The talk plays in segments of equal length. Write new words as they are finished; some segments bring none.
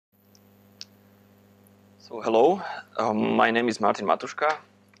So hello, my name is Matuška.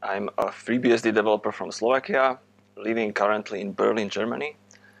 I'm a FreeBSD developer from Slovakia, living currently in Berlin, Germany.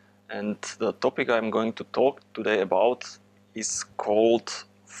 And the topic I'm going to talk today about is called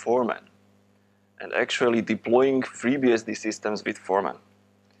Foreman, and actually deploying FreeBSD systems with Foreman.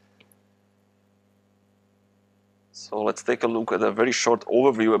 So let's take a look at a very short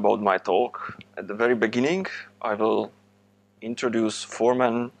overview about my talk. At the very beginning, I will introduce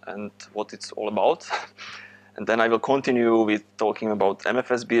Foreman and what it's all about. And then I will continue with talking about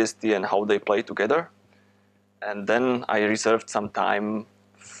mfsBSD and how they play together. And then I reserved some time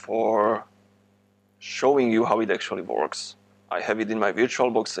for showing you how it actually works. I have it in my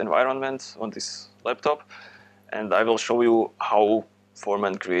VirtualBox environment on this laptop, and I will show you how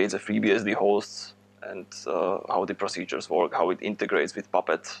Foreman creates a FreeBSD host and how the procedures work, how it integrates with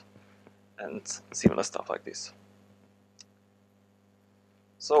Puppet, and similar stuff like this.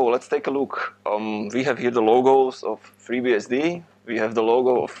 So let's take a look. We have here the logos of FreeBSD. We have the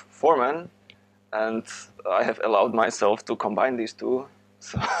logo of Foreman, and I have allowed myself to combine these two.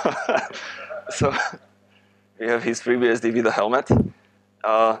 So we have his FreeBSD with a helmet.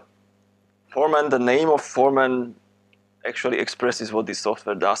 Foreman, the name of Foreman actually expresses what this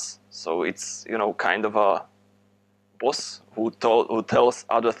software does. So it's kind of a boss who tells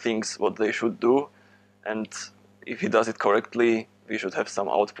other things what they should do, and if he does it correctly, we should have some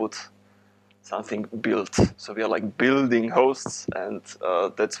output, something built. So we are like building hosts, and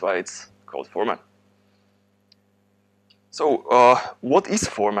that's why it's called Foreman. So what is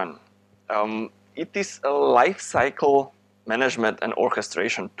Foreman? It is a lifecycle management and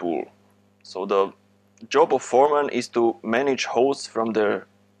orchestration tool. So the job of Foreman is to manage hosts from their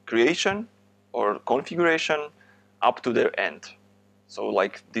creation or configuration up to their end. So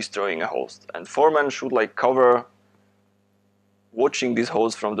like destroying a host. And Foreman should like cover watching these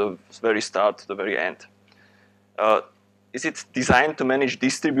hosts from the very start to the very end. Is it designed to manage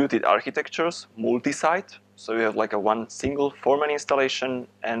distributed architectures, multi-site? So you have like one single Foreman installation,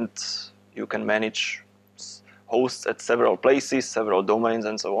 and you can manage hosts at several places, several domains,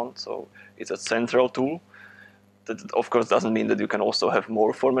 and so on. So it's a central tool. That, of course, doesn't mean that you can also have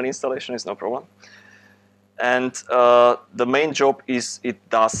more Foreman installation. It's no problem. And the main job is it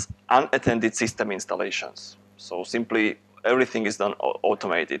does unattended system installations. So simply, everything is done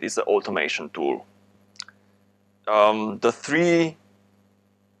automated. It's an automation tool. The three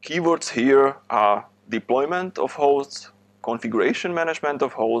keywords here are deployment of hosts, configuration management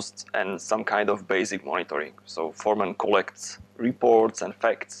of hosts, and some kind of basic monitoring. So Foreman collects reports and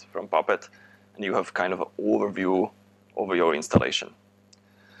facts from Puppet, and you have kind of an overview over your installation.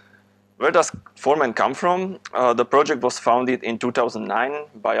 Where does Foreman come from? The project was founded in 2009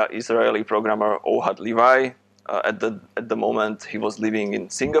 by an Israeli programmer, Ohad Levi. At the moment, he was living in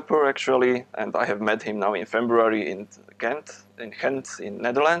Singapore, actually, and I have met him now in February in Ghent, in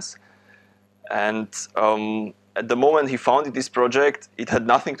Netherlands. And at the moment he founded this project, it had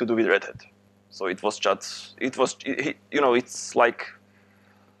nothing to do with Red Hat. So it was just, it's like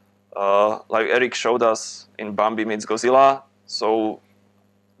Eric showed us in Bambi meets Godzilla. So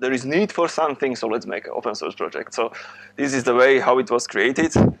there is need for something, so let's make an open source project. So this is the way how it was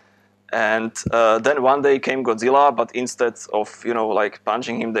created. And then one day came Godzilla, but instead of like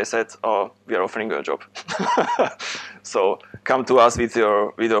punching him, they said, "Oh, we are offering you a job. So come to us with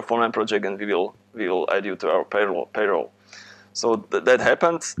your Foreman project, and we will add you to our payroll." So that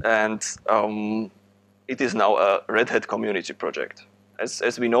happened, and it is now a Red Hat community project.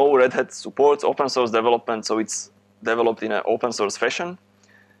 As we know, Red Hat supports open source development, so it's developed in an open source fashion.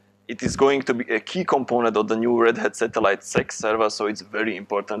 It is going to be a key component of the new Red Hat satellite SEC server, so it's very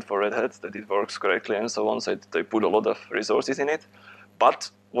important for Red Hat that it works correctly and so on. So they put a lot of resources in it. But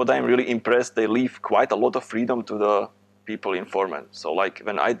what I'm really impressed, they leave quite a lot of freedom to the people in Foreman. So like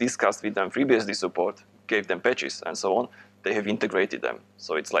when I discussed with them FreeBSD support, gave them patches and so on, they have integrated them.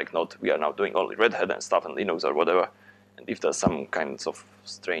 So it's like not, we are now doing only Red Hat and stuff and Linux or whatever. And if there's some kinds of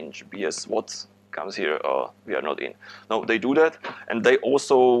strange BS what comes here, we are not in. No, they do that. And they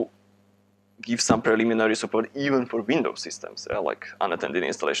also give some preliminary support even for Windows systems, like unattended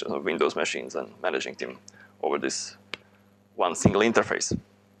installations of Windows machines and managing them over this one single interface.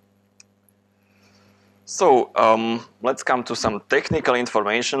 So let's come to some technical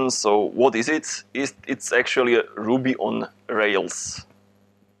information. So what is it? It's actually a Ruby on Rails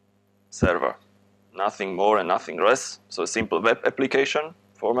server. Nothing more and nothing less. So a simple web application,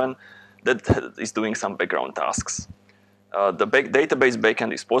 Foreman, that is doing some background tasks. The database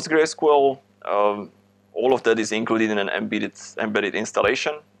backend is PostgreSQL. All of that is included in an embedded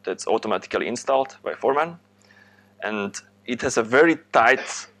installation that's automatically installed by Foreman. And it has a very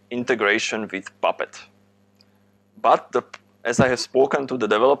tight integration with Puppet. But as I have spoken to the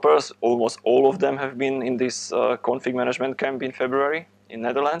developers, almost all of them have been in this config management camp in February in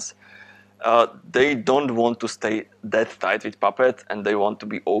Netherlands. They don't want to stay that tight with Puppet, and they want to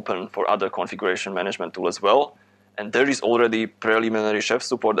be open for other configuration management tool as well. And there is already preliminary chef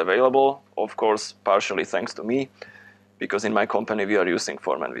support available, of course, partially thanks to me, because in my company we are using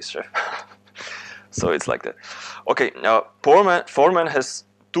Foreman with chef. So it's like that. Okay, now Foreman has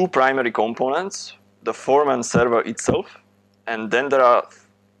two primary components, the Foreman server itself, and then there are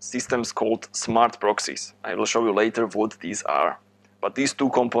systems called smart proxies. I will show you later what these are. But these two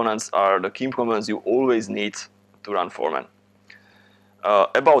components are the key components you always need to run Foreman.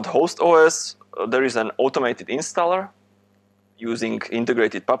 About host OS, there is an automated installer using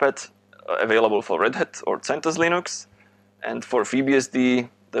integrated Puppet available for Red Hat or CentOS Linux. And for FreeBSD,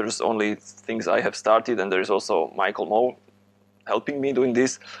 there's only things I have started, and there is also Michael Moe helping me doing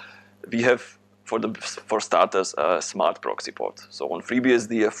this. We have, for starters, a smart proxy port. So on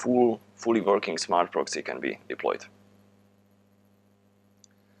FreeBSD, a fully working smart proxy can be deployed.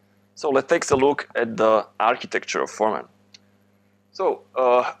 So let's take a look at the architecture of Foreman. So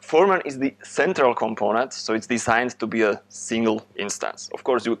Foreman is the central component, so it's designed to be a single instance. Of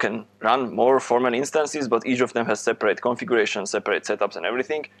course, you can run more Foreman instances, but each of them has separate configurations, separate setups, and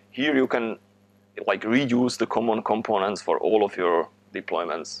everything. Here you can like reuse the common components for all of your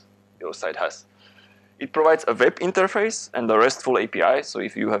deployments your site has. It provides a web interface and a RESTful API, so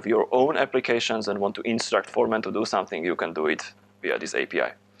if you have your own applications and want to instruct Foreman to do something, you can do it via this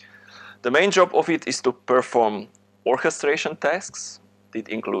API. The main job of it is to perform orchestration tasks. It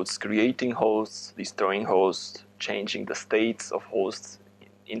includes creating hosts, destroying hosts, changing the states of hosts,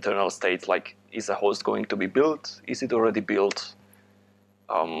 internal states, like is a host going to be built, is it already built,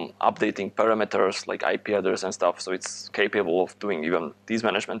 updating parameters like IP address and stuff, so it's capable of doing even these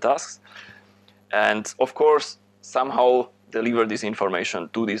management tasks. And of course, somehow deliver this information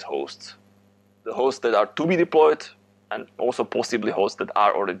to these hosts. The hosts that are to be deployed, and also possibly hosts that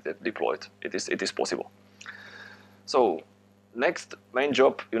are already deployed. It is possible. So next main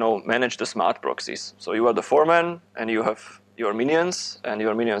job, manage the smart proxies. So you are the Foreman, and you have your minions, and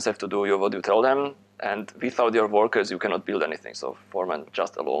your minions have to do what you tell them. And without your workers, you cannot build anything. So Foreman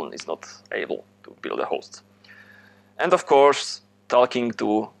just alone is not able to build a host. And of course, talking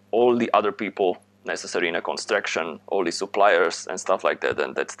to all the other people necessary in a construction, all the suppliers and stuff like that,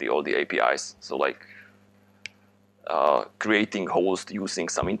 and that's all the APIs. So like creating hosts using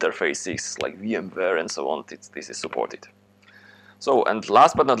some interfaces like VMware and so on, this is supported. So, and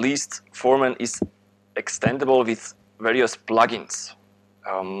last but not least, Foreman is extendable with various plugins.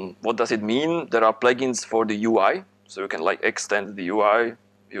 What does it mean? There are plugins for the UI, so you can like extend the UI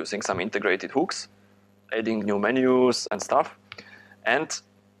using some integrated hooks, adding new menus and stuff. And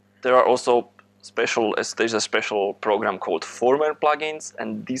there are also there's a special program called Foreman plugins,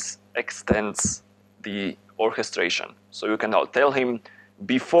 and this extends the orchestration. So you can now tell him,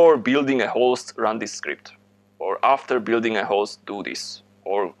 before building a host, run this script. Or after building a host, do this.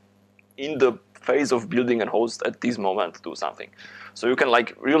 Or in the phase of building a host at this moment, do something. So you can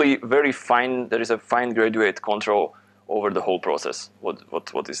like really very fine, there is a fine graduate control over the whole process,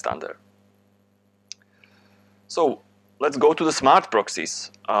 what is done there. So let's go to the smart proxies.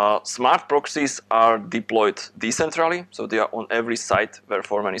 Smart proxies are deployed decentrally, so they are on every site where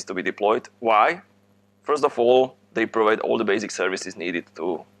Foreman is to be deployed. Why? First of all, they provide all the basic services needed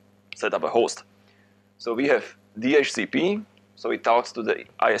to set up a host. So we have DHCP, so it talks to the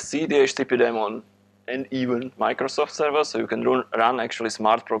ISC DHCP daemon and even Microsoft servers, so you can run actually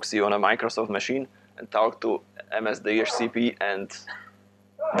smart proxy on a Microsoft machine and talk to MS DHCP and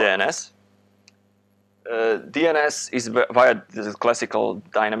DNS. DNS is via the classical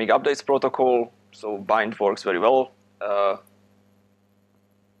dynamic updates protocol, so bind works very well.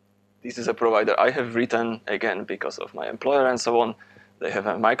 This is a provider I have written, again, because of my employer and so on. They have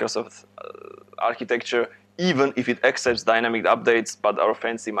a Microsoft architecture, even if it accepts dynamic updates, but our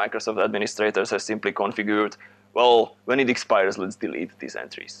fancy Microsoft administrators have simply configured, well, when it expires, let's delete these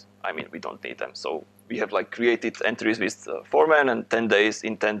entries. I mean, we don't need them. So we have like created entries with Foreman, and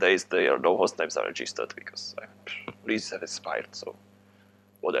in 10 days, no host names are registered because releases have expired, so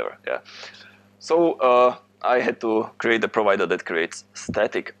whatever, yeah. So I had to create a provider that creates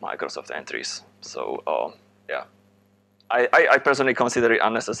static Microsoft entries. So yeah, I personally consider it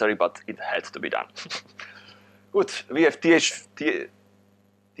unnecessary, but it had to be done. Good, we have TFTP.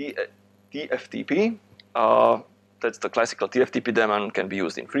 That's the classical TFTP daemon, can be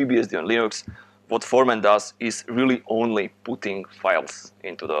used in FreeBSD on Linux. What Foreman does is really only putting files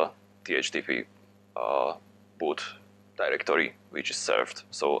into the THTP boot directory, which is served.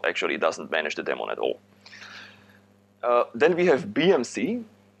 So actually it doesn't manage the daemon at all. Then we have BMC.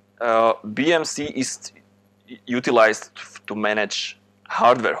 BMC is utilized to manage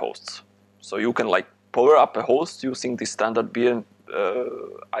hardware hosts. So you can like power up a host using the standard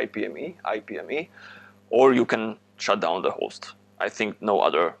IPME, or you can shut down the host. I think no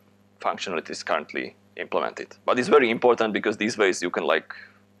other functionality is currently implemented. But it's very important because these ways you can like,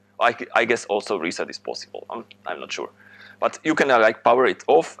 I guess also reset is possible. I'm not sure. But you can like power it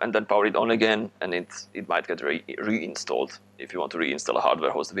off and then power it on again, and it might get reinstalled if you want to reinstall a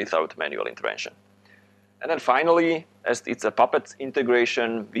hardware host without manual intervention. And then finally, as it's a Puppet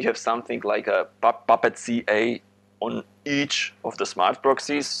integration, we have something like a Puppet CA on each of the smart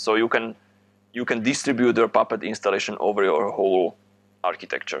proxies, so you can distribute your Puppet installation over your whole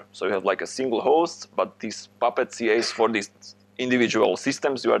architecture. So you have like a single host, but these Puppet CAs for these individual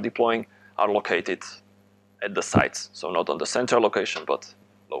systems you are deploying are located at the sites. So not on the central location, but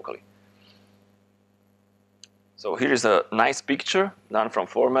locally. So here is a nice picture done from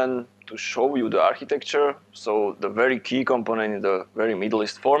Foreman to show you the architecture. So the very key component in the very middle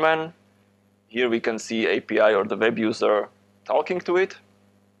is Foreman. Here we can see API or the web user talking to it.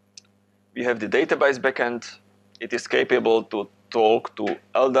 We have the database backend. It is capable to talk to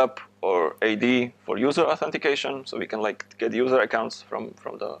LDAP or AD for user authentication. So we can like get user accounts from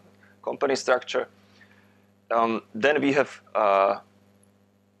the company structure. Then we have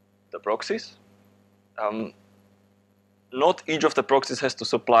the proxies. Not each of the proxies has to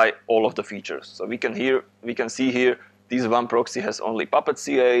supply all of the features. So we can see here, this one proxy has only Puppet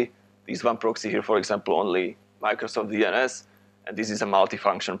CA. This one proxy here, for example, only Microsoft DNS. And this is a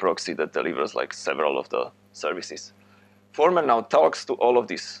multi-function proxy that delivers like several of the services. Foreman now talks to all of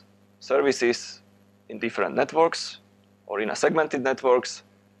these services in different networks or in a segmented networks.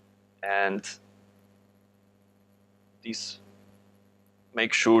 And this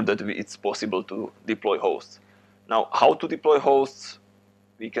makes sure that it's possible to deploy hosts. Now, how to deploy hosts?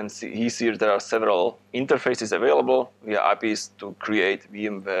 We can see here there are several interfaces available via APIs to create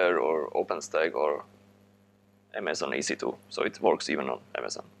VMware or OpenStack or Amazon EC2. So it works even on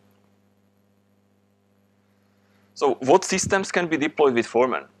Amazon. So what systems can be deployed with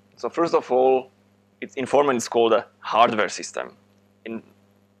Foreman? So first of all, in Foreman it's called a hardware system.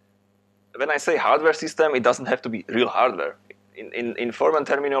 When I say hardware system, it doesn't have to be real hardware. In Foreman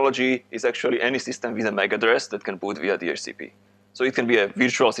terminology, it's actually any system with a MAC address that can boot via DHCP. So it can be a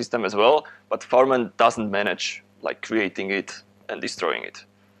virtual system as well, but Foreman doesn't manage like creating it and destroying it.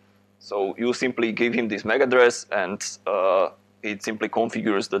 So you simply give him this MAC address, and it simply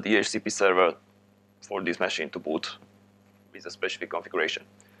configures the DHCP server for this machine to boot with a specific configuration.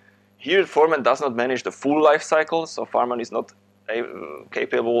 Here, Foreman does not manage the full life cycle, so Foreman is not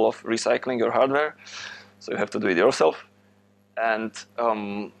capable of recycling your hardware, so you have to do it yourself. And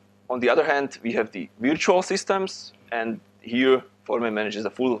on the other hand, we have the virtual systems, and here Foreman manages the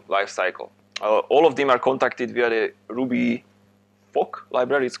full life cycle. All of them are contacted via the Ruby FOC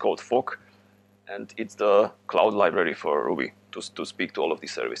library. It's called FOC, and it's the cloud library for Ruby to speak to all of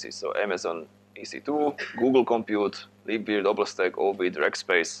these services. So Amazon EC2, Google Compute, libvirt, DoubleStack, Ovid,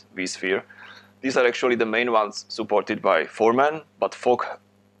 Rackspace, vSphere. These are actually the main ones supported by Foreman, but FOC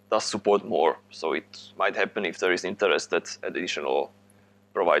does support more. So it might happen if there is interest that additional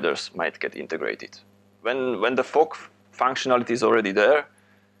providers might get integrated. When the FOC functionality is already there,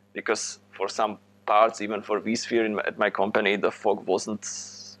 because for some parts, even for vSphere at my company, the FOC wasn't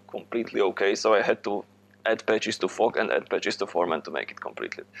completely okay, so I had to add patches to FOC and add patches to Foreman to make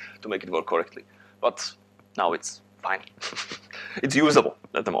it work correctly. But now it's fine. It's usable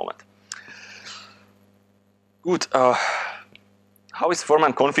at the moment. Good. How is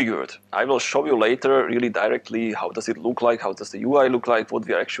Foreman configured? I will show you later really directly how does it look like, how does the UI look like, what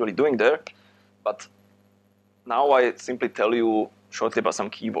we are actually doing there. But now I simply tell you shortly about some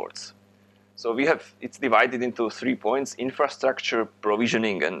keywords. So it's divided into 3 points: infrastructure,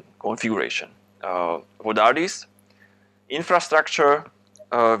 provisioning, and configuration. What are these? Infrastructure,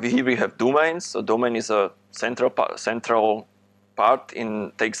 here we have domains. So domain is a central part,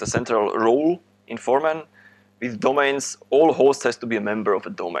 takes a central role in Foreman. With domains, all hosts has to be a member of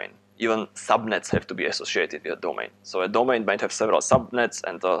a domain. Even subnets have to be associated with a domain. So a domain might have several subnets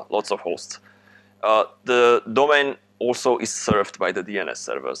and lots of hosts. The domain also is served by the DNS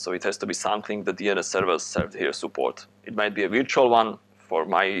server, so it has to be something the DNS servers served here support. It might be a virtual one. For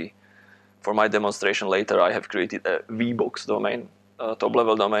my demonstration later, I have created a VBox domain,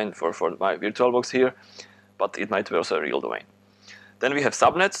 top-level domain for my VirtualBox here, but it might be also a real domain. Then we have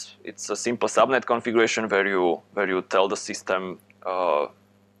subnets. It's a simple subnet configuration where you tell the system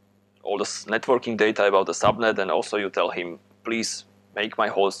all the networking data about the subnet, and also you tell him, please make my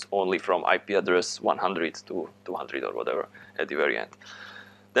host only from IP address 100 to 200 or whatever at the very end.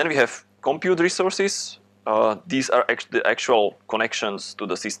 Then we have compute resources. These are the actual connections to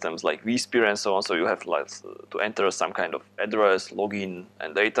the systems like vSphere and so on. So you have like to enter some kind of address, login,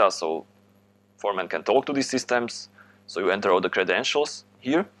 and data. So Foreman can talk to these systems. So you enter all the credentials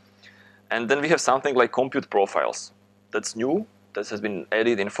here. And then we have something like compute profiles. That's new. That has been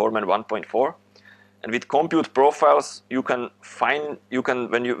added in Foreman 1.4. And with compute profiles, you can find,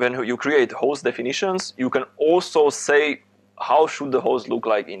 when you create host definitions, you can also say how should the host look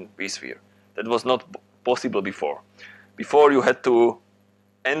like in vSphere. That was not possible before. Before you had to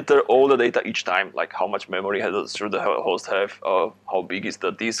enter all the data each time, like how much memory should the host have, how big is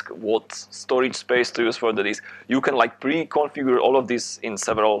the disk, what storage space to use for the disk. You can like pre-configure all of this in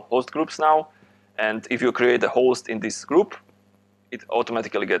several host groups now. And if you create a host in this group, it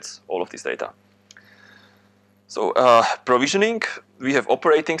automatically gets all of this data. So provisioning, we have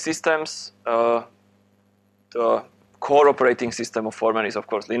operating systems. The core operating system of Foreman is, of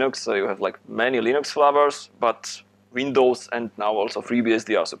course, Linux. So you have like many Linux flavors, but Windows and now also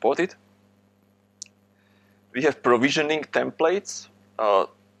FreeBSD are supported. We have provisioning templates.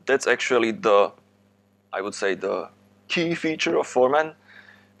 That's actually I would say, the key feature of Foreman,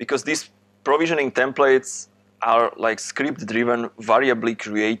 because these provisioning templates are like script-driven, variably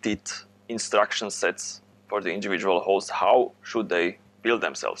created instruction sets for the individual hosts. How should they build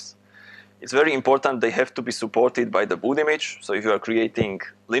themselves? It's very important they have to be supported by the boot image. So if you are creating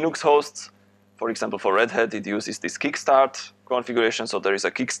Linux hosts, for example, for Red Hat, it uses this kickstart configuration. So there is a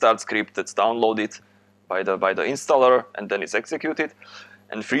kickstart script that's downloaded by the installer, and then it's executed.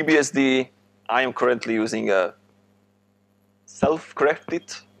 And FreeBSD, I am currently using a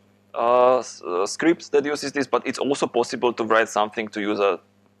self-crafted script that uses this, but it's also possible to write something to use a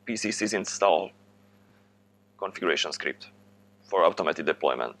psysynstall configuration script for automated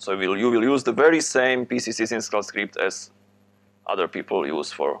deployment. So you will use the very same psysynstall script as other people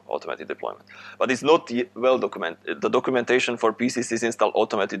use for automated deployment. But it's not well documented. The documentation for psysynstall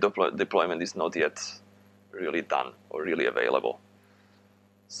automated deployment is not yet really done or really available.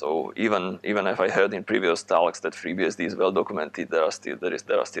 So even if I heard in previous talks that FreeBSD is well documented, there are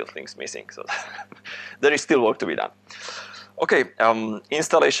still things missing. So there is still work to be done. Okay,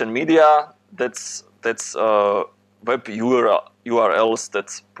 installation media. That's web URLs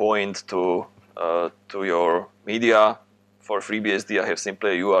that point to your media. For FreeBSD, I have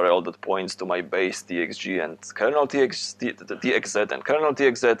simply a URL that points to my base TXG and kernel TXZ and kernel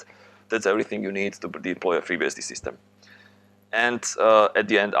TXZ. That's everything you need to deploy a FreeBSD system. And at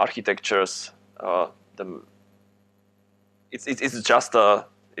the end, architectures. It's just a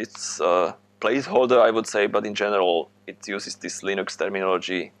placeholder, I would say, but in general, it uses this Linux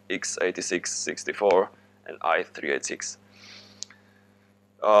terminology x86, 64, and i386.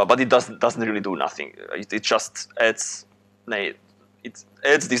 But it doesn't really do nothing. It just adds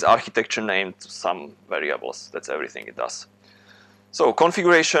this architecture name to some variables. That's everything it does. So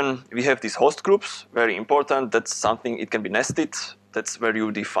configuration, we have these host groups, very important. That's something, it can be nested. That's where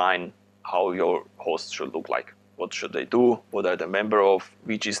you define how your host should look like. What should they do? What are they a member of?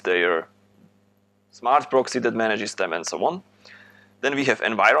 Which is their smart proxy that manages them, and so on. Then we have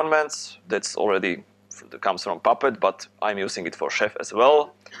environments. That's already comes from Puppet, but I'm using it for Chef as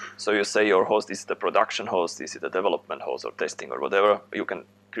well. So you say your host is the production host, is it a development host or testing or whatever. You can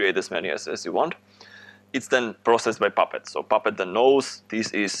create as many as you want. It's then processed by Puppet. So Puppet then knows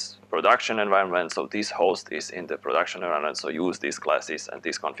this is production environment, so this host is in the production environment, so use these classes and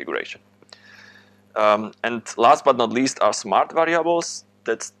this configuration. And last but not least are smart variables.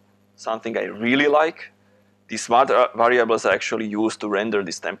 That's something I really like. These smart variables are actually used to render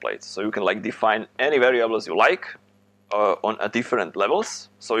these templates. So you can like define any variables you like on a different levels.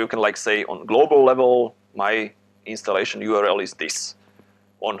 So you can like say on global level, my installation URL is this.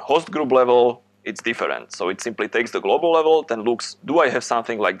 On host group level, it's different. So it simply takes the global level, then looks, do I have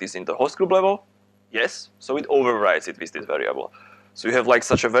something like this in the host group level? Yes. So it overrides it with this variable. So you have like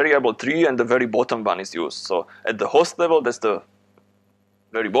such a variable tree, and the very bottom one is used. So at the host level, that's the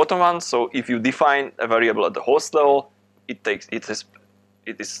very bottom one. So if you define a variable at the host level, it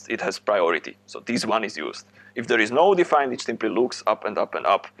has priority. So this one is used. If there is no defined, it simply looks up and up and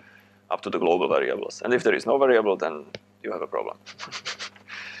up to the global variables. And if there is no variable, then you have a problem.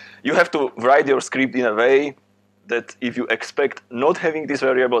 You have to write your script in a way that if you expect not having this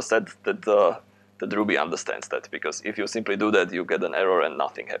variable set, that Ruby understands that. Because if you simply do that, you get an error and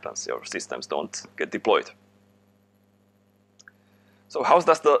nothing happens. Your systems don't get deployed. So how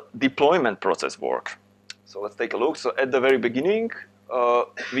does the deployment process work? So let's take a look. So at the very beginning,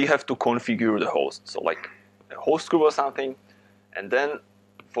 we have to configure the host. So like a host group or something. And then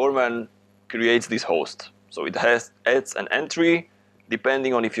Foreman creates this host. So it adds an entry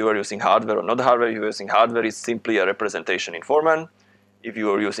depending on if you are using hardware or not hardware. If you're using hardware, it's simply a representation in Foreman. If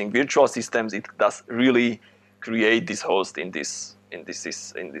you are using virtual systems, it does really create this host in this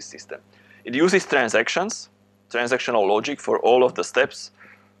system. It uses transactional logic for all of the steps.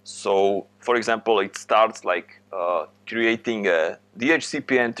 So, for example, it starts like creating a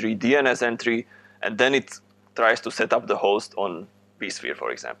DHCP entry, DNS entry, and then it tries to set up the host on vSphere,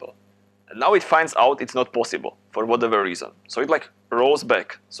 for example. And now it finds out it's not possible for whatever reason. So it like rolls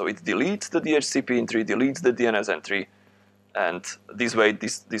back. So it deletes the DHCP entry, deletes the DNS entry, and this way,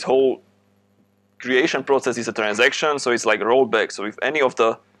 this whole creation process is a transaction. So it's like rollback. So if any of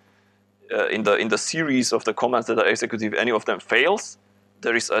the in the series of the commands that are executed, if any of them fails,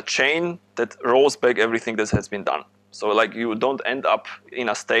 there is a chain that rolls back everything that has been done. So like you don't end up in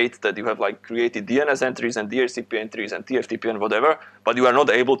a state that you have like created DNS entries and DHCP entries and TFTP and whatever, but you are not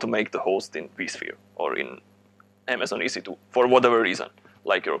able to make the host in vSphere or in Amazon EC2 for whatever reason,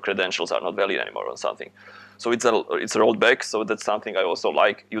 like your credentials are not valid anymore or something. So it's rolled back. So that's something I also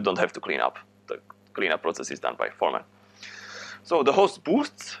like. You don't have to clean up. The cleanup process is done by Foreman. So the host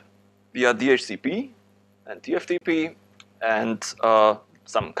boosts via DHCP and TFTP, and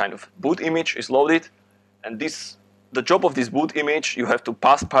some kind of boot image is loaded. And the job of this boot image, you have to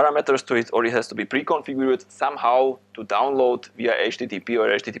pass parameters to it, or it has to be pre-configured somehow to download via HTTP or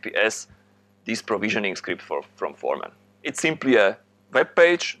HTTPS this provisioning script from Foreman. It's simply a web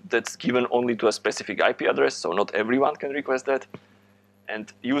page that's given only to a specific IP address, so not everyone can request that.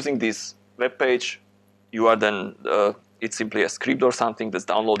 And using this web page, you are then, it's simply a script or something that's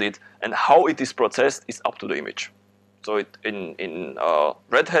downloaded, and how it is processed is up to the image. So in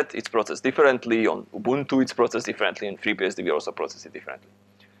Red Hat, it's processed differently. On Ubuntu, it's processed differently. In FreeBSD, we also process it differently.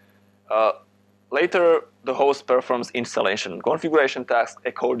 Later, the host performs installation and configuration tasks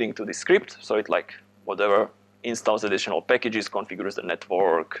according to the script. So it like whatever installs additional packages, configures the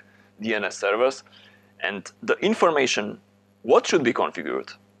network, DNS servers. And the information, what should be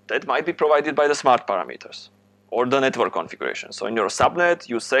configured, that might be provided by the smart parameters or the network configuration. So in your subnet,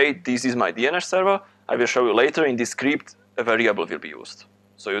 you say, this is my DNS server. I will show you later in this script, a variable will be used.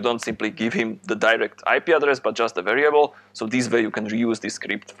 So you don't simply give him the direct IP address, but just a variable. So this way you can reuse this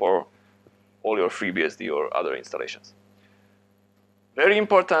script for all your FreeBSD or other installations. Very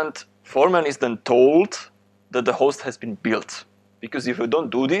important, Foreman is then told that the host has been built. Because if you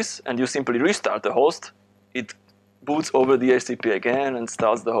don't do this and you simply restart the host, it boots over the DHCP again and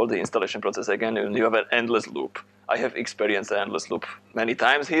starts the whole installation process again, and you have an endless loop. I have experienced an endless loop many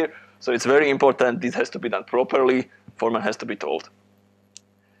times here. So it's very important. This has to be done properly. Foreman has to be told.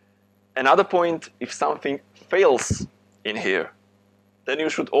 Another point, if something fails in here, then you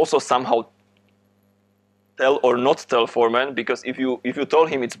should also somehow tell or not tell Foreman, because if you told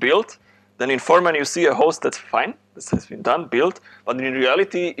him it's built, then in Foreman you see a host that's fine, this has been done, built, but in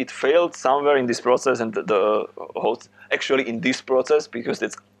reality it failed somewhere in this process, and the host actually in this process, because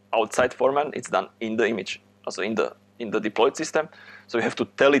it's outside Foreman, it's done in the image, also in the deployed system. So you have to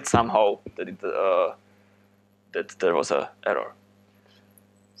tell it somehow that that there was an error.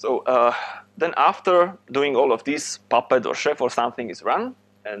 So then after doing all of this, Puppet or Chef or something is run,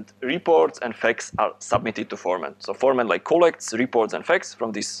 and reports and facts are submitted to Foreman. So Foreman like collects reports and facts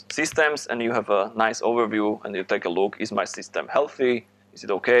from these systems, and you have a nice overview, and you take a look, is my system healthy? Is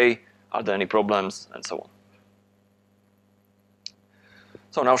it okay? Are there any problems? And so on.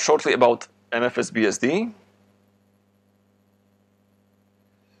 So now shortly about mfsBSD.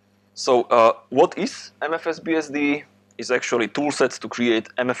 So what is mfsBSD? Is actually toolsets to create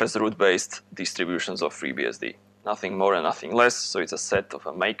MFS root-based distributions of FreeBSD. Nothing more and nothing less. So it's a set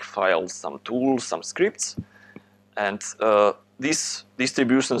of make files, some tools, some scripts. And these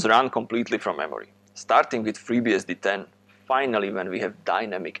distributions run completely from memory. Starting with FreeBSD 10, finally when we have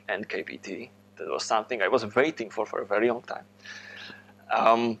dynamic NKPT, that was something I was waiting for a very long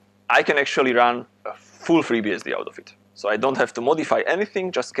time. I can actually run a full FreeBSD out of it. So I don't have to modify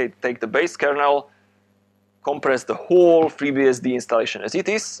anything, just take the base kernel, compress the whole FreeBSD installation as it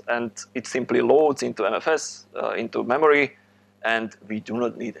is, and it simply loads into MFS, into memory, and we do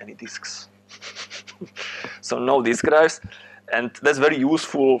not need any disks. So no disk drives, and that's very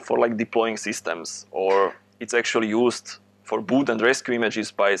useful for like deploying systems, or it's actually used for boot and rescue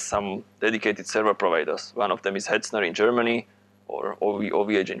images by some dedicated server providers. One of them is Hetzner in Germany, or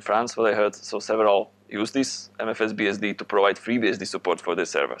OVH in France, what I heard. So several use this mfsBSD to provide FreeBSD support for their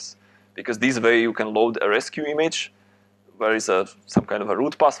servers. Because this way you can load a rescue image where is some kind of a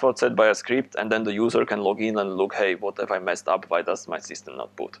root password set by a script, and then the user can log in and look, hey, what have I messed up? Why does my system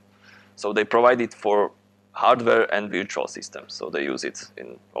not boot? So they provide it for hardware and virtual systems. So they use it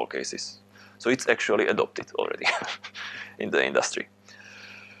in all cases. So it's actually adopted already in the industry.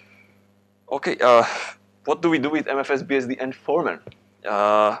 Okay, what do we do with mfsBSD and Foreman?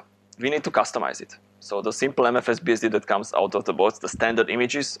 We need to customize it. So the simple mfsBSD that comes out of the box, the standard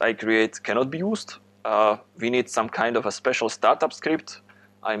images I create cannot be used. We need some kind of a special startup script.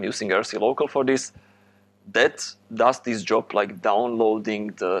 I'm using RC Local for this. That does this job, like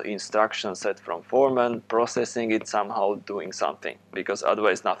downloading the instruction set from Foreman, processing it somehow, doing something, because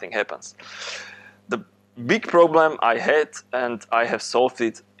otherwise nothing happens. The big problem I had, and I have solved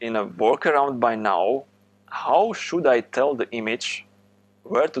it in a workaround by now, how should I tell the image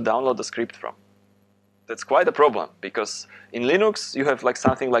where to download the script from? That's quite a problem, because in Linux you have like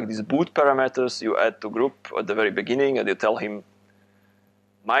something like these boot parameters you add to group at the very beginning, and you tell him,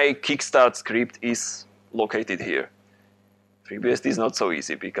 my kickstart script is located here. FreeBSD is not so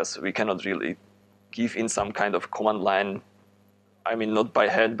easy, because we cannot really give in some kind of command line, I mean not by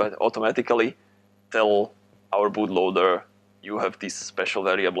hand, but automatically tell our bootloader, you have this special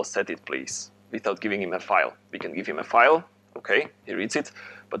variable, set it please, without giving him a file. We can give him a file, okay, he reads it,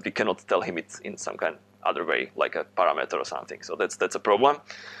 but we cannot tell him it in some kind of other way, like a parameter or something. So that's a problem.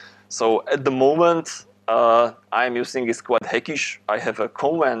 So at the moment, I'm using is quite hackish. I have a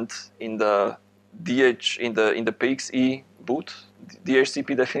command in the in the PXE boot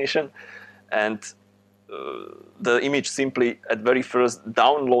DHCP definition, and the image simply at very first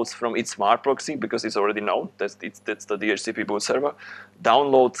downloads from its smart proxy, because it's already known that's the DHCP boot server.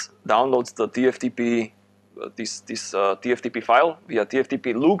 Downloads the TFTP this TFTP file via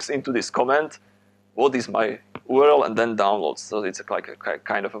TFTP, looks into this command, what is my URL, and then downloads. So it's like a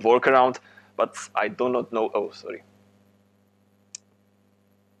kind of a workaround, but I do not know. Oh, sorry.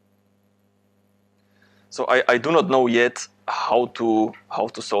 So I do not know yet how to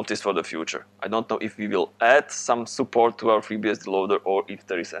solve this for the future. I don't know if we will add some support to our FreeBSD loader, or if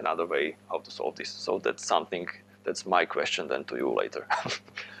there is another way how to solve this. So that's something, that's my question then to you later.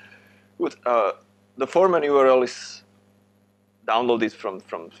 Good. The Foreman URL is downloaded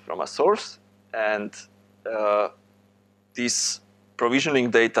from a source, and this provisioning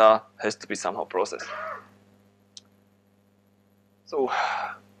data has to be somehow processed. So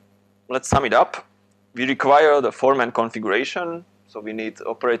let's sum it up. We require the Foreman configuration. So we need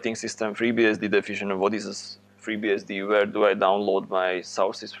operating system, FreeBSD definition of what is FreeBSD, where do I download my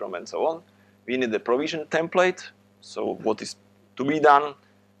sources from, and so on. We need the provision template. So what is to be done?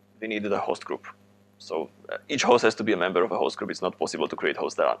 We need the host group. So each host has to be a member of a host group. It's not possible to create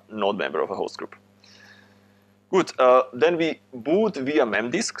hosts that are not member of a host group. Good. Then we boot via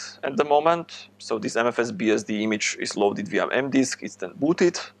memdisk at the moment. So this mfsBSD image is loaded via memdisk. It's then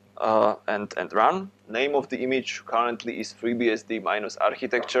booted and run. Name of the image currently is FreeBSD minus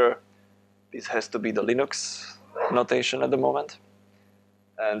architecture. This has to be the Linux notation at the moment.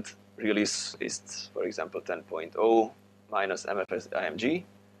 And release is, for example, 10.0 minus mfs-img.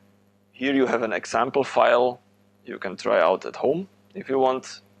 Here you have an example file you can try out at home if you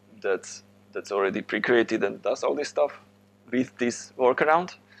want. That's already pre-created and does all this stuff with this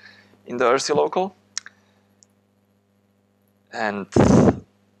workaround in the RC local. And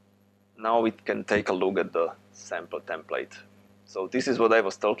now we can take a look at the sample template. So this is what I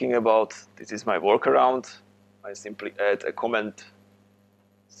was talking about. This is my workaround. I simply add a comment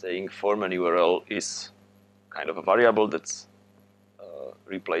saying Foreman URL is kind of a variable that's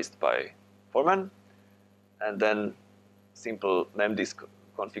replaced by Foreman, and then simple memdisk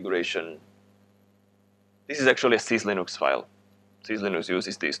configuration. This is actually a syslinux file. Syslinux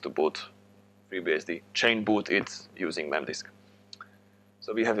uses this to boot FreeBSD, chain boot it using memdisk.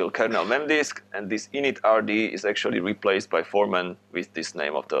 So we have a kernel memdisk, and this init.rd is actually replaced by Foreman with this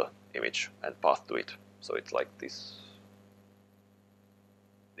name of the image and path to it. So it's like this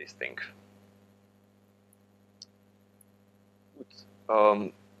thing.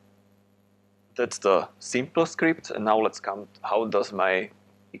 That's the simple script, and now let's come to how does my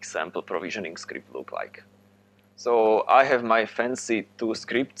example provisioning script look like. So I have my fancy two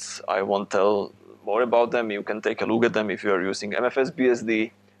scripts. I won't tell more about them. You can take a look at them if you are using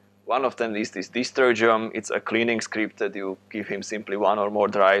mfsBSD. One of them is this destroy-geom. It's a cleaning script that you give him simply one or more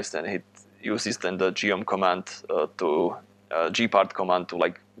drives, and it uses then the geom command gpart command to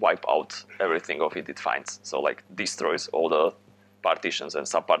like wipe out everything of it finds. So like destroys all the partitions and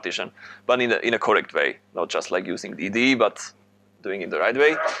subpartition, but in a correct way, not just like using dd, but doing it the right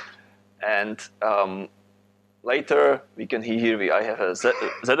way. And later we can here I have a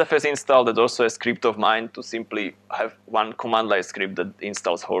ZFS install that's also a script of mine to simply have one command line script that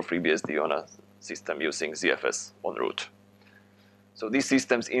installs whole FreeBSD on a system using ZFS on root. So these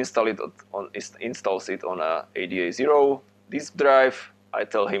systems installs it on a ADA0 disk drive. I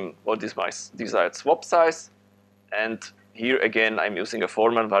tell him what is my desired swap size. And here again, I'm using a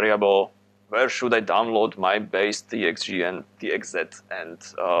Foreman variable. Where should I download my base TXG and TXZ and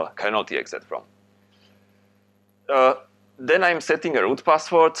kernel TXZ from? Then I'm setting a root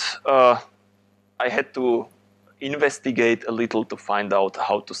password. I had to investigate a little to find out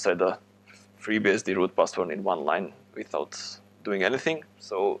how to set a FreeBSD root password in one line without doing anything.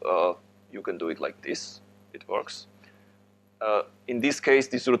 So you can do it like this. It works. In this case,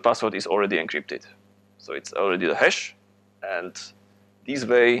 this root password is already encrypted. So it's already the hash. And this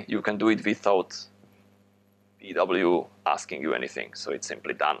way, you can do it without PW asking you anything. So it's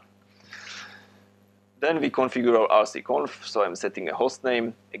simply done. Then we configure our rcconf. So I'm setting a host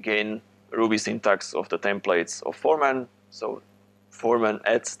name. Again, Ruby syntax of the templates of Foreman. So Foreman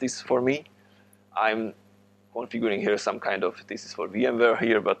adds this for me. I'm configuring here some kind of, this is for VMware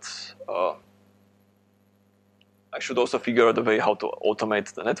here, but I should also figure out a way how to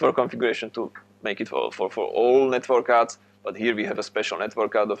automate the network configuration to make it for all network cards. But here we have a special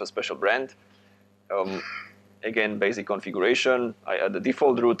network card of a special brand. Again, basic configuration. I add the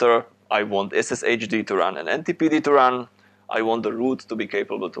default router. I want SSHD to run and NTPD to run. I want the root to be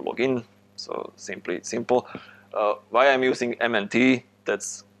capable to log in. So simple. Why I'm using MNT,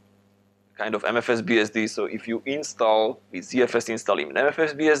 that's kind of mfsBSD. So if you install with ZFS install in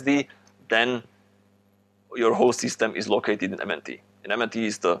mfsBSD, then your whole system is located in MNT. And MNT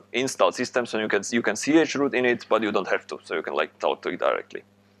is the installed system, so you can chroot in it, but you don't have to. So you can like talk to it directly.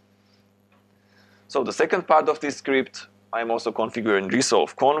 So the second part of this script, I'm also configuring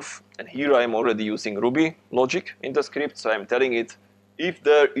resolve conf, and here I'm already using Ruby logic in the script. So I'm telling it, if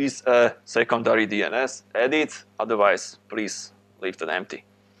there is a secondary DNS, add it. Otherwise, please leave that empty.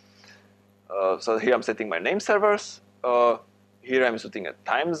 So here I'm setting my name servers. Here I'm setting a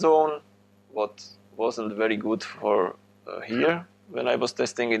time zone. What wasn't very good for here when I was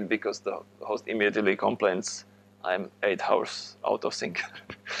testing it, because the host immediately complains I'm 8 hours out of sync.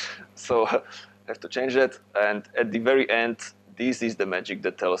 So I have to change that. And at the very end, this is the magic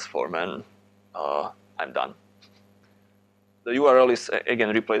that tells Foreman I'm done. The URL is again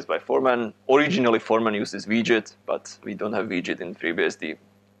replaced by Foreman. Originally, Foreman uses widget, but we don't have widget in FreeBSD.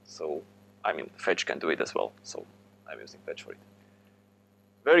 So, I mean, fetch can do it as well. So I'm using fetch for it.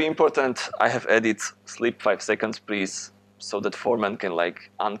 Very important, I have added sleep 5 seconds, please, so that Foreman can like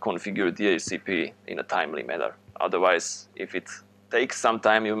unconfigure DHCP in a timely manner. Otherwise, if it takes some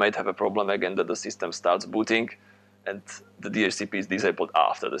time, you might have a problem again that the system starts booting and the DHCP is disabled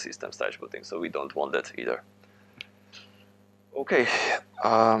after the system starts booting. So we don't want that either. Okay,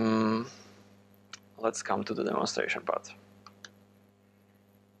 let's come to the demonstration part.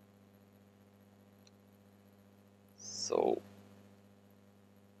 So,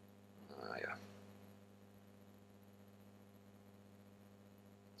 yeah.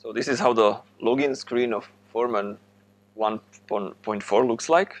 So this is how the login screen of Foreman 1.4 looks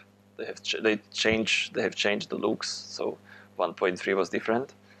like. They have changed the looks. So 1.3 was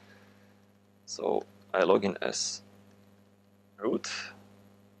different. So I log in as root.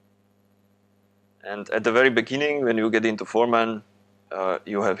 And at the very beginning, when you get into Foreman,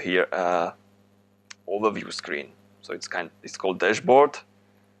 you have here a overview screen. So it's called dashboard.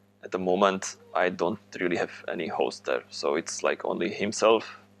 At the moment, I don't really have any host there. So it's like only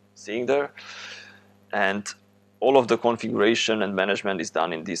himself seeing there. And all of the configuration and management is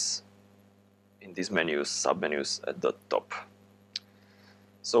done in these menus, sub-menus at the top.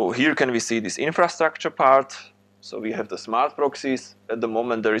 So here can we see this infrastructure part. So we have the smart proxies. At the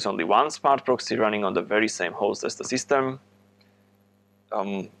moment, there is only one smart proxy running on the very same host as the system.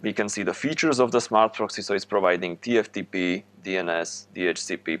 We can see the features of the smart proxy. So it's providing TFTP, DNS,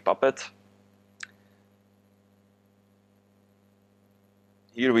 DHCP, Puppet.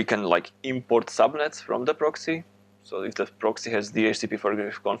 Here we can like import subnets from the proxy. So if the proxy has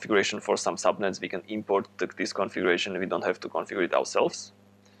DHCP configuration for some subnets, we can import this configuration. We don't have to configure it ourselves.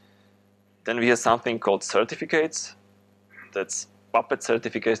 Then we have something called certificates. That's Puppet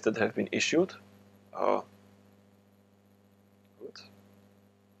certificates that have been issued. Good.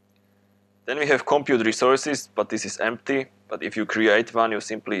 Then we have compute resources, but this is empty. But if you create one, you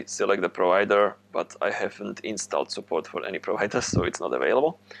simply select the provider, but I haven't installed support for any provider, so it's not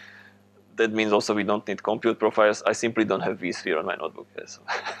available. That means also we don't need compute profiles. I simply don't have vSphere on my notebook, so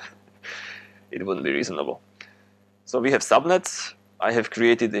it wouldn't be reasonable. So we have subnets. I have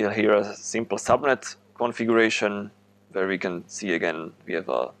created here a simple subnet configuration where we can see again, we have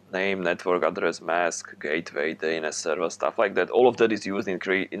a name, network address, mask, gateway, DNS server, stuff like that. All of that is used in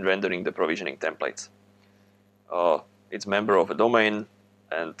rendering the provisioning templates. it's member of a domain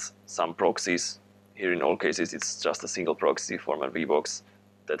and some proxies. Here in all cases, it's just a single proxy, Foreman VBox,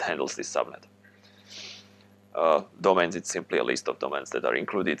 that handles this subnet. Domains, it's simply a list of domains that are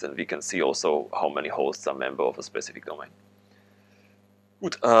included, and we can see also how many hosts are member of a specific domain.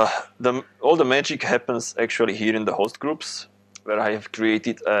 Good. All the magic happens actually here in the host groups, where I have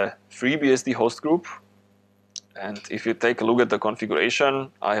created a FreeBSD host group. And if you take a look at the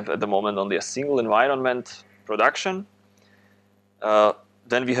configuration, I have at the moment only a single environment production.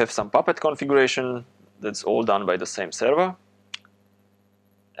 Then we have some Puppet configuration that's all done by the same server.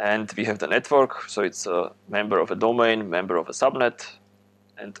 And we have the network, so it's a member of a domain, member of a subnet,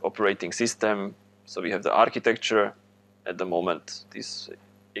 and operating system. So we have the architecture at the moment, this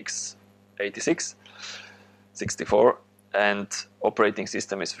x86, 64, and operating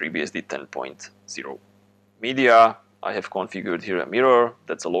system is FreeBSD 10.0. Media, I have configured here a mirror,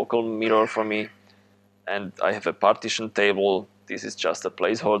 that's a local mirror for me. And I have a partition table. This is just a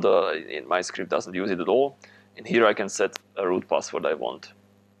placeholder. In my script doesn't use it at all. And here I can set a root password I want.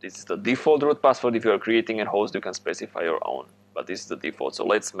 This is the default root password. If you are creating a host, you can specify your own. But this is the default. So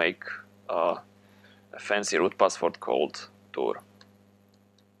let's make a fancy root password called tour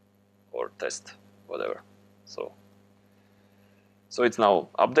or test, whatever. So it's now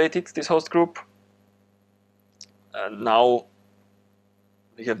updated, this host group. And now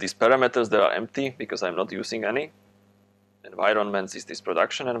we have these parameters that are empty because I'm not using any. Environments is this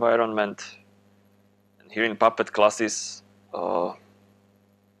production environment. And here in Puppet classes,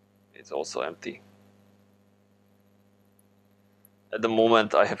 it's also empty. At the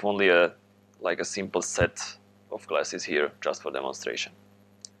moment, I have only a simple set of classes here just for demonstration.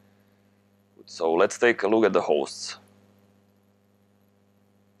 So let's take a look at the hosts.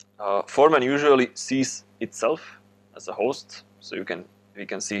 Foreman usually sees itself as a host. So we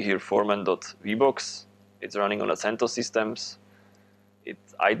can see here Foreman.vbox. It's running on a CentOS systems.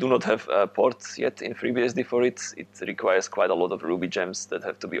 I do not have a port yet in FreeBSD for it. It requires quite a lot of Ruby gems that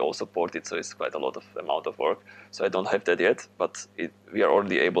have to be also ported, so it's quite a lot of amount of work. So I don't have that yet, but we are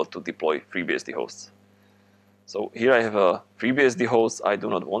already able to deploy FreeBSD hosts. So here I have a FreeBSD host. I do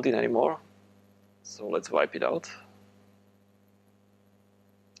not want it anymore. So let's wipe it out.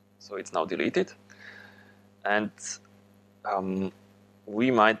 So it's now deleted. And we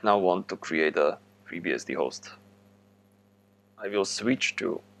might now want to create a FreeBSD host. I will switch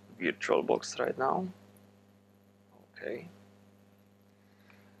to VirtualBox right now. Okay.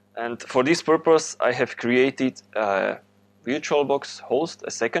 And for this purpose, I have created a VirtualBox host,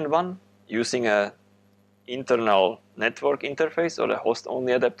 a second one, using an internal network interface or a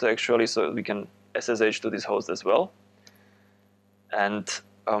host-only adapter actually, so we can SSH to this host as well. And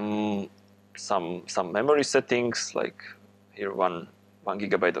some memory settings, like here one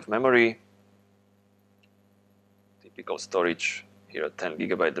gigabyte of memory. Typical storage, here a 10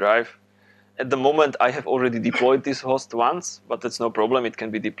 gigabyte drive. At the moment, I have already deployed this host once, but that's no problem. It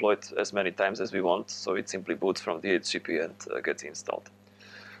can be deployed as many times as we want. So it simply boots from DHCP and gets installed.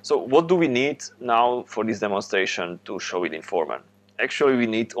 So what do we need now for this demonstration to show it in Foreman? Actually, we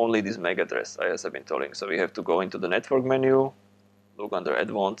need only this MAC address, as I've been telling. So we have to go into the network menu, look under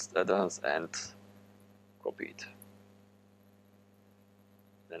advanced, and copy it.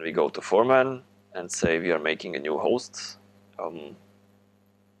 Then we go to Foreman and say we are making a new host.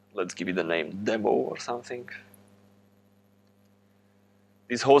 Let's give it the name demo or something.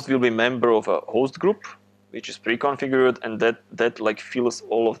 This host will be member of a host group, which is pre-configured, and that fills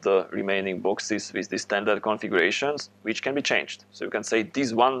all of the remaining boxes with the standard configurations, which can be changed. So you can say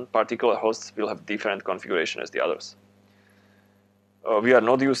this one particular host will have different configuration as the others. We are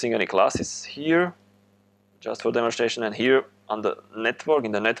not using any classes here, just for demonstration. And here on the network,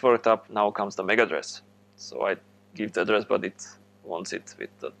 in the network tab, now comes the MAC address. So I give the address, but it wants it with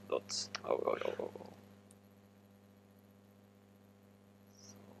the dots.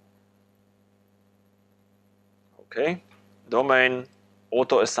 Okay, domain,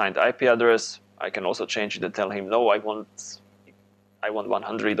 auto-assigned IP address. I can also change it and tell him, no, I want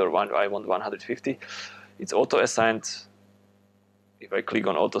 100 or I want 150. It's auto-assigned. If I click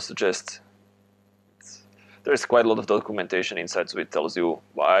on auto-suggest, there's quite a lot of documentation inside, so it tells you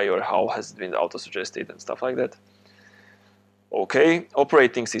why or how has it been auto-suggested and stuff like that. Okay,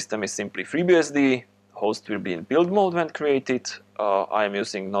 operating system is simply FreeBSD. Host will be in build mode when created. I am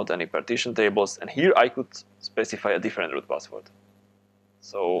using not any partition tables, and here I could specify a different root password.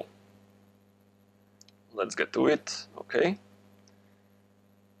 So let's get to it. Okay,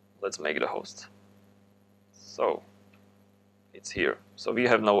 let's make the host. So it's here. So we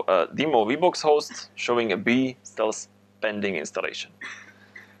have now a demo VBox host showing a B still pending installation.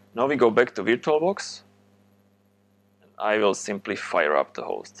 Now we go back to VirtualBox and I will simply fire up the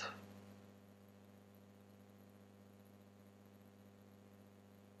host.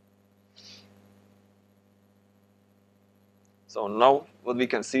 So now what we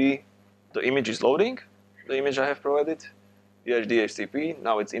can see, the image is loading, the image I have provided, DHCP,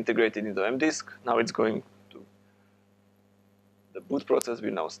 now it's integrated into mdisk, now it's going to the boot process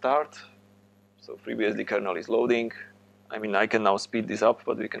will now start. So FreeBSD kernel is loading. I mean, I can now speed this up,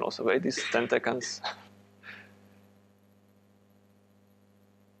 but we can also wait this 10 seconds.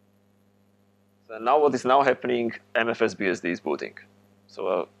 So now what is now happening, mfsBSD is booting. So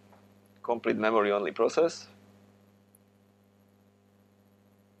a complete memory-only process.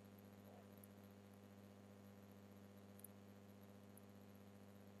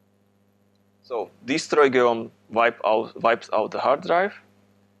 So destroy geom wipes out the hard drive.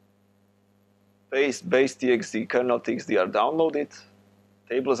 Base TXT, kernel TXT are downloaded.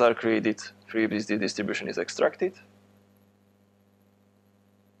 Tables are created. FreeBSD distribution is extracted.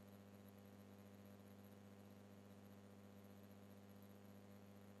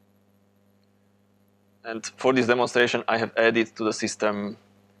 And for this demonstration, I have added to the system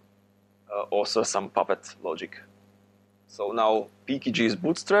also some Puppet logic. So now PKG is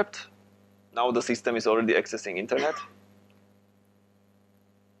bootstrapped. Now the system is already accessing internet.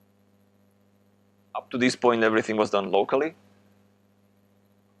 Up to this point, everything was done locally.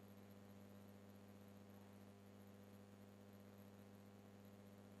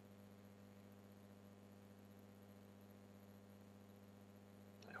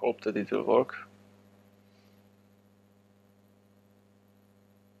 I hope that it will work.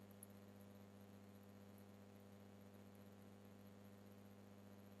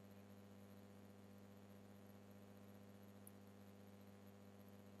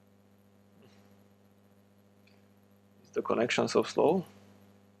 Is the connection so slow?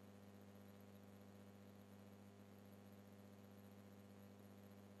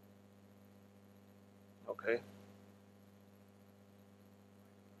 Okay.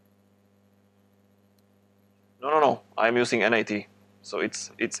 No. I'm using NAT. So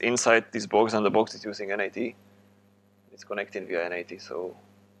it's inside this box, and the box is using NAT. It's connecting via NAT. So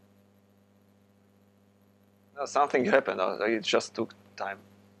no, something happened. It just took time.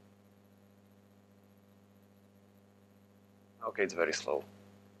 Okay, it's very slow.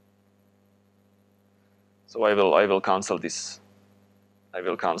 So I will cancel this. I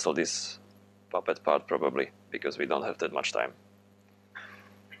will cancel this Puppet part probably because we don't have that much time.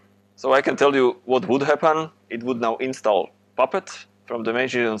 So I can tell you what would happen. It would now install Puppet from the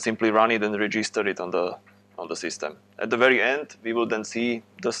machine and simply run it and register it on the system. At the very end, we will then see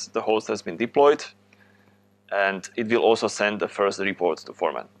the host has been deployed, and it will also send the first report to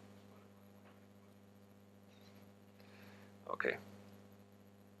Foreman. Okay.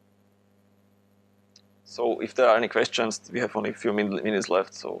 So if there are any questions, we have only a few minutes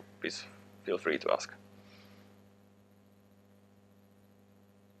left, so please feel free to ask.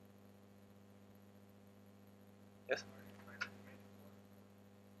 Yes?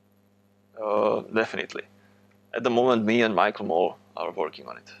 Definitely. At the moment, me and Michael Moore are working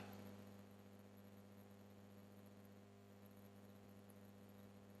on it.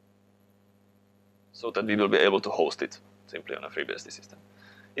 So that we will be able to host it simply on a FreeBSD system.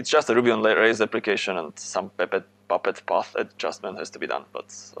 It's just a Ruby on Rails application, and some Puppet path adjustment has to be done.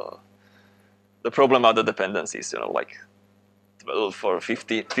 But the problem are the dependencies, like 12 or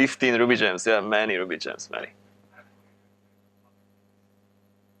 15 Ruby gems. Yeah, many Ruby gems, many.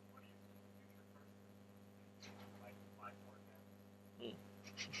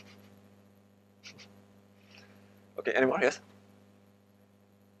 Okay, any more? Yes?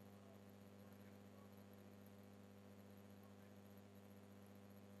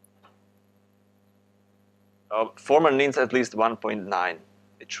 Foreman needs at least 1.9.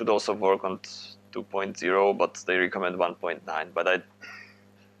 It should also work on 2.0, but they recommend 1.9. But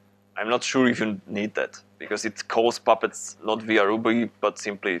I'm not sure if you need that, because it calls Puppets not via Ruby, but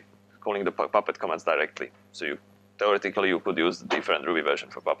simply calling the Puppet commands directly. So theoretically, you could use a different Ruby version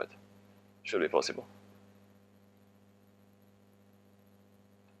for Puppet. Should be possible.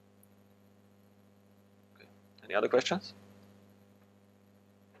 Okay. Any other questions?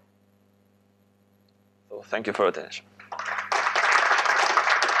 So thank you for your attention.